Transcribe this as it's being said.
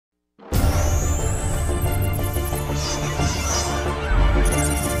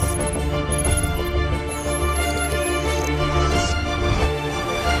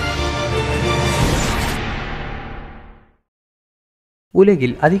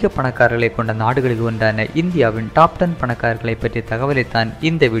உலகில் அதிக பணக்காரர்களை கொண்ட நாடுகளில் ஒன்றான இந்தியாவின் டாப் 10 பணக்காரர்களை பற்றிய தகவலைத்தான்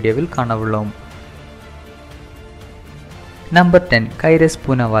இந்த வீடியோவில் காணவுள்ளோம். நம்பர் 10 கைரஸ்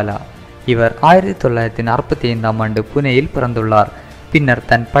பூனவாலா. இவர் 1945ஆம் ஆண்டு புனேயில் பிறந்துள்ளார். பின்னர்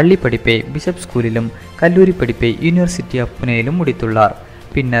தன் பள்ளி படிப்பை பிஷப் ஸ்கூலிலும் கல்லூரி படிப்பை யூனிவர்சிட்டி ஆஃப் புனேயிலும் முடித்துள்ளார்.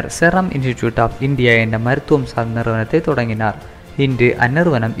 பின்னர் செரம் இன்ஸ்டிடியூட் ஆஃப் இந்தியா என்ற மருத்துவம் சார்ந்த நிறுவனத்தை தொடங்கினார். இன்று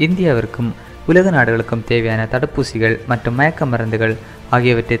அந்நிறுவனம் இந்தியாவிற்கும் உலக நாடுகளுக்கும் தேவையான தடுப்பூசிகள் மற்றும் மயக்க மருந்துகள்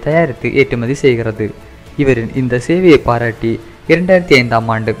ஆகியவற்றை தயாரித்து ஏற்றுமதி செய்கிறது. இவரின் இந்த சேவையை பாராட்டி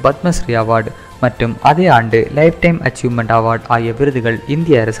 2005ஆம் ஆண்டு பத்மஸ்ரீ அவார்டு மற்றும் அதே ஆண்டு லைஃப் டைம் அச்சீவ்மெண்ட் அவார்டு ஆகிய விருதுகள்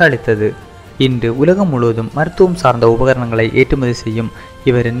இந்திய அரசு அளித்தது. இன்று உலகம் முழுவதும் மருத்துவம் சார்ந்த உபகரணங்களை ஏற்றுமதி செய்யும்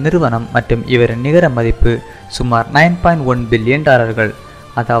இவரின் நிறுவனம் மற்றும் இவரின் நிகர மதிப்பு சுமார் $9.1 பில்லியன்,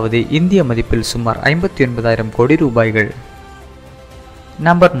 அதாவது இந்திய மதிப்பில் சுமார் 59,000 கோடி ரூபாய்கள்.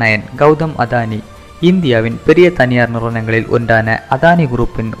 நம்பர் 9 கௌதம் அதானி. இந்தியாவின் பெரிய தனியார் நிறுவனங்களில் ஒன்றான அதானி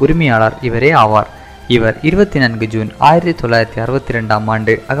குரூப்பின் உரிமையாளர் இவரே ஆவார். இவர் 24 ஜூன் 1962ஆம்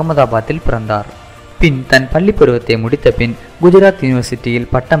ஆண்டு அகமதாபாத்தில் பிறந்தார். பின் தன் பள்ளி பருவத்தை முடித்த பின் குஜராத்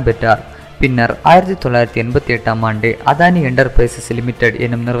யூனிவர்சிட்டியில் பட்டம் பெற்றார். பின்னர் 1988ஆம் ஆண்டு அதானி என்டர்பிரைசஸ் லிமிடெட்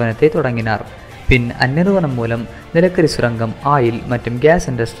என்னும் நிறுவனத்தை தொடங்கினார். பின் அந்நிறுவனம் மூலம் நிலக்கரி சுரங்கம், ஆயில் மற்றும் case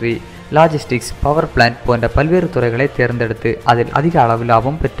industry, logistics, power plant போன்ற பல்வேறு துறைகளை தேர்ந்தெடுத்து அதில் அதிக அளவு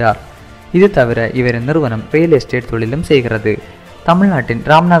லாபம் பெற்றார். இது தவிர இவரின் நிறுவனம் ரியல் எஸ்டேட் தொழிலும் செய்கிறது. தமிழ்நாட்டின்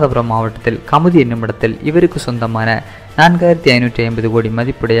ராமநாதபுரம் மாவட்டத்தில் கமுதி என்னும் இடத்தில் இவருக்கு சொந்தமான 4550 கோடி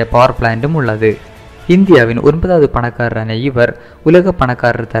மதிப்புடைய பவர் பிளான்ட்டும் உள்ளது. இந்தியாவின் 9வது பணக்காரரான இவர் உலக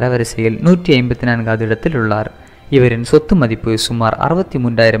பணக்காரர் தரவரிசையில் 154வது இடத்தில் உள்ளார். இவரின் சொத்து மதிப்பு சுமார்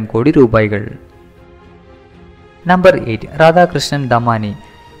 63,000 கோடி ரூபாய்கள். நம்பர் 8 ராதாகிருஷ்ணன் தமானி.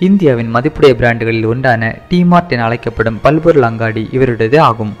 இந்தியாவின் மதிப்புடைய பிராண்டுகளில் ஒன்றான டிமார்ட் என அழைக்கப்படும் பல்பொருள் அங்காடி இவருடையது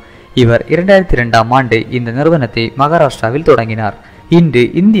ஆகும். இவர் 2002ஆம் ஆண்டு இந்த நிறுவனத்தை மகாராஷ்டிராவில் தொடங்கினார். இன்று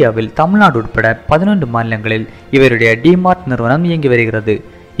இந்தியாவில் தமிழ்நாடு உட்பட 11 மாநிலங்களில் இவருடைய டிமார்ட் நிறுவனம் இயங்கி வருகிறது.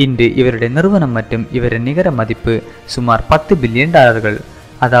 இன்று இவருடைய நிறுவனம் மற்றும் இவரின் நிகர மதிப்பு சுமார் $10 பில்லியன்,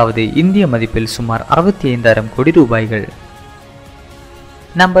 அதாவது இந்திய மதிப்பில் சுமார் 65,000 கோடி ரூபாய்கள்.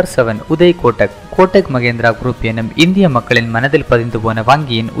 நம்பர் 7 உதய் கோட்டக். கோட்டக் மகேந்திரா குரூப் எனும் இந்திய மக்களின் மனதில் பதிந்து போன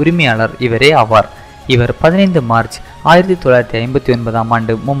வங்கியின் உரிமையாளர் இவரே ஆவார். இவர் 15 மார்ச் 1959ஆம்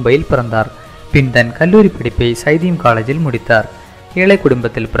ஆண்டு மும்பையில் பிறந்தார். பின் தன் கல்லூரி படிப்பை சைதீம் காலேஜில் முடித்தார். ஏழை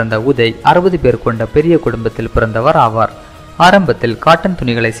குடும்பத்தில் பிறந்த உதய் 60 பேர் கொண்ட பெரிய குடும்பத்தில் பிறந்தவர் ஆவார். ஆரம்பத்தில் காட்டன்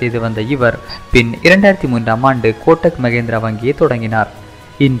துணிகளை செய்து வந்த இவர் பின் 2003ஆம் ஆண்டு கோட்டக் மகேந்திரா வங்கியை தொடங்கினார்.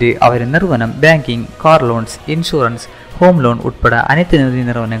 இன்று அவரின் நிறுவனம் banking, car loans, insurance, home loan உட்பட அனைத்து நிதி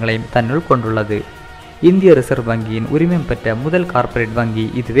நிறுவனங்களையும் தன்னுள் கொண்டுள்ளது. இந்திய ரிசர்வ் வங்கியின் உரிமம் பெற்ற முதல் கார்ப்பரேட் வங்கி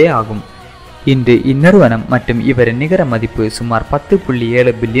இதுவே ஆகும். இன்று இந்நிறுவனம் மற்றும் இவரின் நிகர மதிப்பு சுமார்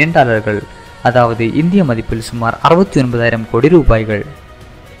 $10.7 பில்லியன், அதாவது இந்திய மதிப்பில் சுமார் 69,000 கோடி ரூபாய்கள்.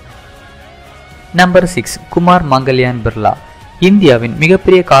 நம்பர் 6 குமார் மங்கல்யான் பிர்லா. இந்தியாவின்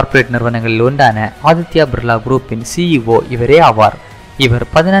மிகப்பெரிய கார்ப்பரேட் நிறுவனங்களில் ஒன்றான ஆதித்யா பிர்லா குரூப்பின் CEO இவரே ஆவார். இவர்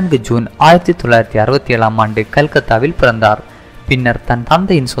 14 ஜூன் 1967ஆம் ஆண்டு கல்கத்தாவில் பிறந்தார். பின்னர் தன்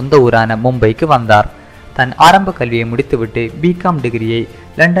தந்தையின் சொந்த ஊரான மும்பைக்கு வந்தார். தன் ஆரம்ப கல்வியை முடித்துவிட்டு பிகாம் டிகிரியை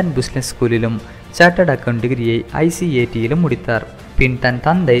லண்டன் பிசினஸ் ஸ்கூலிலும் சார்ட்டர்ட் அக்கவுண்ட் டிகிரியை ICATயிலும் முடித்தார். பின் தன்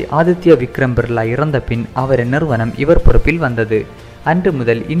தந்தை ஆதித்யா விக்ரம் பிர்லா இறந்த பின் அவரின் நிறுவனம் இவர் பொறுப்பில் வந்தது. அன்று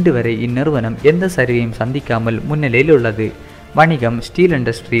முதல் இன்று வரை இந்நிறுவனம் எந்த சரிவையும் சந்திக்காமல் முன்னிலையில் உள்ளது. வணிகம், steel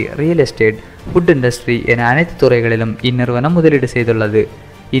industry, real estate, food industry என அனைத்து துறைகளிலும் இந்நிறுவனம் முதலீடு செய்துள்ளது.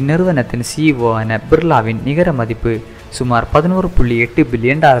 இந்நிறுவனத்தின் CEO ஆன பிர்லாவின் நிகர மதிப்பு சுமார் $11.8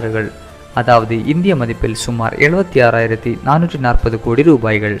 பில்லியன், அதாவது இந்திய மதிப்பில் சுமார் 76,440 கோடி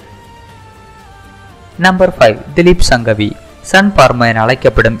ரூபாய்கள். Number 5 Dilip Sangavi. Sun pharma என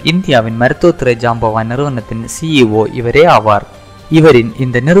அழைக்கப்படும் இந்தியாவின் மருத்துவத்துறை ஜாம்பவான் நிறுவனத்தின் CEO இவரே ஆவார். இவரின்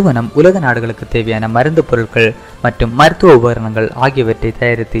இந்த நிறுவனம் உலக நாடுகளுக்கு தேவையான மருந்து பொருட்கள் மற்றும் மருத்துவ உபகரணங்கள் ஆகியவற்றை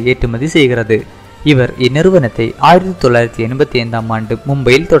தயாரித்து ஏற்றுமதி செய்கிறது. இவர் இந்நிறுவனத்தை 1985ஆம் ஆண்டு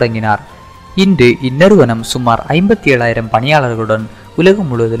மும்பையில் தொடங்கினார். இன்று இந்நிறுவனம் சுமார் 57,000 பணியாளர்களுடன் உலகம்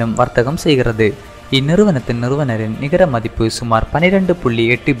முழுவதிலும் வர்த்தகம் செய்கிறது. இந்நிறுவனத்தின் நிறுவனரின் நிகர மதிப்பு சுமார்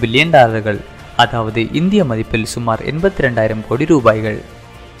 $12.8 பில்லியன், அதாவது இந்திய மதிப்பில் சுமார் 82,000 கோடி ரூபாய்கள்.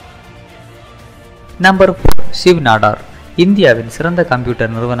 நம்பர் 4 சிவ் நாடார். இந்தியாவின் சிறந்த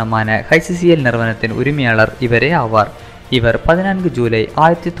கம்ப்யூட்டர் நிறுவனமான HCL நிறுவனத்தின் உரிமையாளர் இவரே ஆவார். இவர் 14 ஜூலை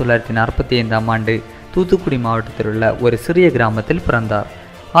 1945ஆம் ஆண்டு தூத்துக்குடி மாவட்டத்தில் உள்ள ஒரு சிறிய கிராமத்தில் பிறந்தார்.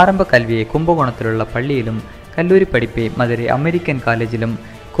 ஆரம்ப கல்வியை கும்பகோணத்தில் உள்ள பள்ளியிலும், கல்லூரி படிப்பை மதுரை அமெரிக்கன் காலேஜிலும்,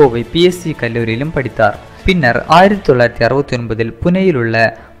 கோவை PSC கல்லூரியிலும் படித்தார். பின்னர் 1969இல் புனேயில் உள்ள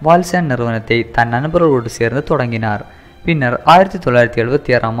வால்சான் நிறுவனத்தை தன் நண்பர்களோடு சேர்ந்து தொடங்கினார். பின்னர்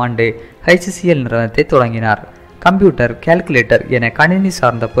 1976ஆம் ஆண்டு HCL நிறுவனத்தை தொடங்கினார். கம்ப்யூட்டர், கால்குலேட்டர் என கணினி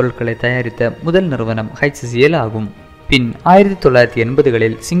சார்ந்த பொருட்களை தயாரித்த முதல் நிறுவனம் HCL ஆகும். பின்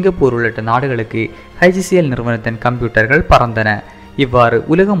 1980களில் சிங்கப்பூர் உள்ளிட்ட நாடுகளுக்கு HCL நிறுவனத்தின் கம்ப்யூட்டர்கள் பறந்தன. இவ்வாறு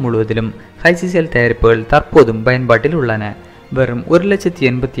உலகம் முழுவதிலும் HCL தயாரிப்புகள் தற்போதும் பயன்பாட்டில் உள்ளன. வெறும்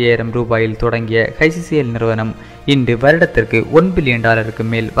 1,85,000 ரூபாயில் தொடங்கிய HCL நிறுவனம் இன்று வருடத்திற்கு $1 பில்லியன்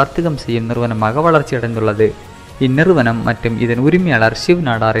மேல் வர்த்தகம் செய்யும் நிறுவனமாக வளர்ச்சியடைந்துள்ளது. இந்நிறுவனம் மற்றும் இதன் உரிமையாளர் ஷிவ்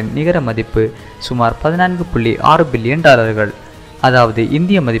நாடாரின் நிகர மதிப்பு சுமார் $14.6 பில்லியன், அதாவது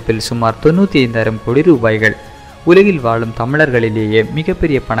இந்திய மதிப்பில் சுமார் 95,000 கோடி ரூபாய்கள். உலகில் வாழும் தமிழர்களிலேயே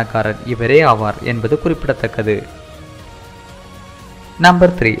மிகப்பெரிய பணக்காரர் இவரே ஆவார் என்பது குறிப்பிடத்தக்கது.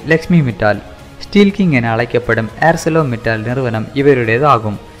 Number 3, Lakshmi Mittal. Steel king என அழைக்கப்படும் ஏர்செலோ மிட்டால் நிறுவனம் இவருடையது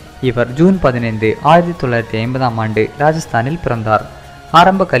ஆகும். இவர் ஜூன் 15, 1950ஆம் ஆண்டு ராஜஸ்தானில் பிறந்தார்.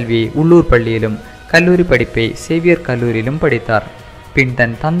 ஆரம்ப கல்வியை உள்ளூர் பள்ளியிலும் கல்லூரி படிப்பை சேவியர் கல்லூரியிலும் படித்தார். பின்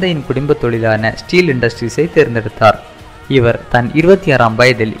தன் தந்தையின் குடும்ப தொழிலான ஸ்டீல் இண்டஸ்ட்ரீஸை தேர்ந்தெடுத்தார். இவர் தன் 26ஆம்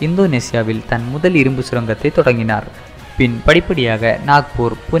வயதில் இந்தோனேசியாவில் தன் முதல் இரும்பு சுரங்கத்தை தொடங்கினார். பின் படிப்படியாக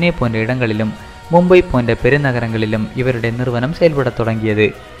நாக்பூர், புனே போன்ற இடங்களிலும் மும்பை போன்ற பெருநகரங்களிலும் இவருடைய நிறுவனம் செயல்பட தொடங்கியது.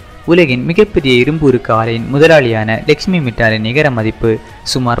 உலகின் மிகப்பெரிய இரும்பு உருக்கு ஆலையின் முதலாளியான லக்ஷ்மி மிட்டாலின் நிகர மதிப்பு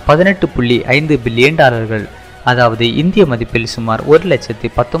சுமார் $18.5 பில்லியன், அதாவது இந்திய மதிப்பில் சுமார்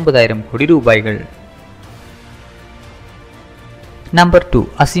 1,19,000 கோடி ரூபாய்கள். நம்பர் 2,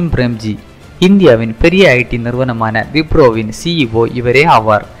 அசீம் பிரேம்ஜி. இந்தியாவின் பெரிய ஐடி நிறுவனமான விப்ரோவின் CEO இவரே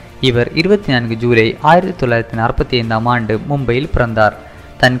ஆவார். இவர் 24 ஜூலை 1945ஆம் ஆண்டு மும்பையில் பிறந்தார்.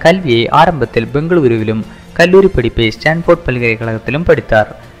 தன் கல்வியை ஆரம்பத்தில் பெங்களூருவிலும் கல்லூரி படிப்பை ஸ்டான்போர்ட் பல்கலைக்கழகத்திலும்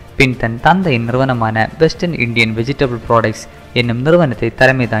படித்தார். பின் தன் தந்தையின் நிறுவனமான வெஸ்டர்ன் இந்தியன் வெஜிடபிள் ப்ராடக்ட்ஸ் என்னும் நிறுவனத்தை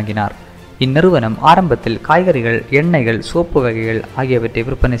தலைமை தாங்கினார். இந்நிறுவனம் ஆரம்பத்தில் காய்கறிகள், எண்ணெய்கள், சோப்பு வகைகள் ஆகியவற்றை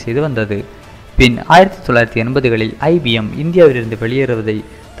விற்பனை செய்து வந்தது. பின் 1980களில் IBM இந்தியாவிலிருந்து வெளியேறுவதை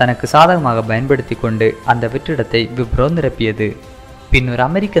தனக்கு சாதகமாக பயன்படுத்தி கொண்டு அந்த வெற்றிடத்தை விப்ரோ நிரப்பியது. பின் ஒரு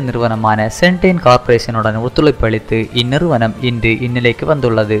அமெரிக்க நிறுவனமான சென்டைன் கார்ப்பரேஷனுடன் ஒத்துழைப்பு அளித்து இந்நிறுவனம் இன்று இந்நிலைக்கு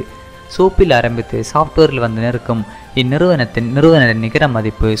வந்துள்ளது. சோப்பில் ஆரம்பித்து சாப்ட்வேரில் வந்து நிற்கும் இந்நிறுவனத்தின் நிறுவன நிகர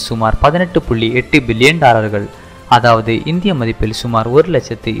மதிப்பு சுமார் $18.8 பில்லியன், அதாவது இந்திய மதிப்பில் சுமார்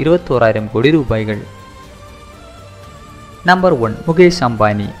 1,21,000 கோடி ரூபாய்கள். நம்பர் 1, முகேஷ்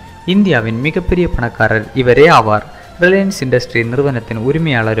அம்பானி. இந்தியாவின் மிகப்பெரிய பணக்காரர் இவரே ஆவார். ரிலையன்ஸ் இண்டஸ்ட்ரி நிறுவனத்தின்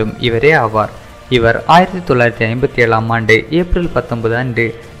உரிமையாளரும் இவரே ஆவார். இவர் 1957ஆம் ஆண்டு ஏப்ரல் 19 அன்று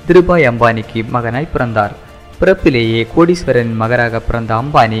திருபாய் அம்பானிக்கு மகனாய் பிறந்தார். பிறப்பிலேயே கோடீஸ்வரனின் மகராக பிறந்த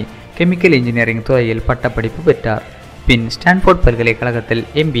அம்பானி கெமிக்கல் இன்ஜினியரிங் துறையில் பட்டப்படிப்பு பெற்றார். பின் ஸ்டான்போர்ட் பல்கலைக்கழகத்தில்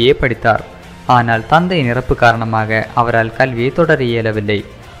MBA படித்தார். ஆனால் தந்தையின் இறப்பு காரணமாக அவரால் கல்வியை தொடர இயலவில்லை.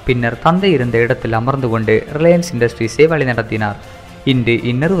 பின்னர் தந்தை இருந்த இடத்தில் அமர்ந்து கொண்டு ரிலையன்ஸ் இண்டஸ்ட்ரீஸை வழிநடத்தினார். இன்று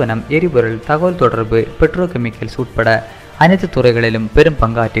இந்நிறுவனம் எரிபொருள், தகவல் தொடர்பு, பெட்ரோகெமிக்கல்ஸ் உட்பட அனைத்து துறைகளிலும் பெரும்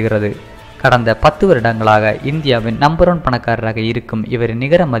பங்காற்றுகிறது. கடந்த 10 வருடங்களாக இந்தியாவின் நம்பர் 1 பணக்காரராக இருக்கும் இவரின்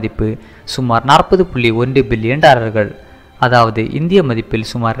நிகர மதிப்பு சுமார் $40.1 பில்லியன், அதாவது இந்திய மதிப்பில்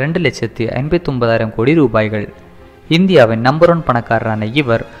சுமார் 2,59,000 கோடி ரூபாய்கள். இந்தியாவின் நம்பர் 1 பணக்காரரான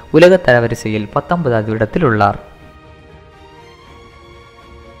இவர் உலக தரவரிசையில் 19வது இடத்தில் உள்ளார்.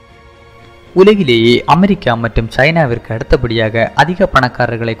 உலகிலேயே அமெரிக்கா மற்றும் சைனாவிற்கு அடுத்தபடியாக அதிக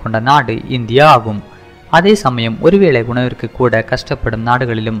பணக்காரர்களை கொண்ட நாடு இந்தியா ஆகும். அதே சமயம் ஒருவேளை உணவிற்கு கூட கஷ்டப்படும்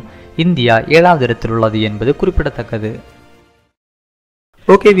நாடுகளிலும் இந்தியா 7வது இடத்தில் உள்ளது என்பது குறிப்பிடத்தக்கது.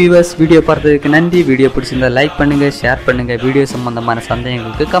 ஓகே வியூவர்ஸ், வீடியோ பார்த்ததுக்கு நன்றி. வீடியோ பிடிச்சிருந்தா லைக் பண்ணுங்க, ஷேர் பண்ணுங்க. வீடியோ சம்பந்தமான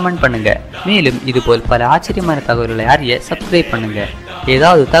சந்தேகங்களுக்கு கமெண்ட் பண்ணுங்க. மேலும் இதுபோல் பல ஆச்சரியமான தகவல்களை அறிய சப்ஸ்கிரைப் பண்ணுங்க.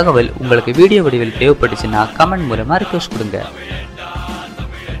 ஏதாவது தகவல் உங்களுக்கு வீடியோ வடிவில் தேவைப்பட்டுச்சுன்னா கமெண்ட் மூலமா ரிக்வெஸ்ட் கொடுங்க.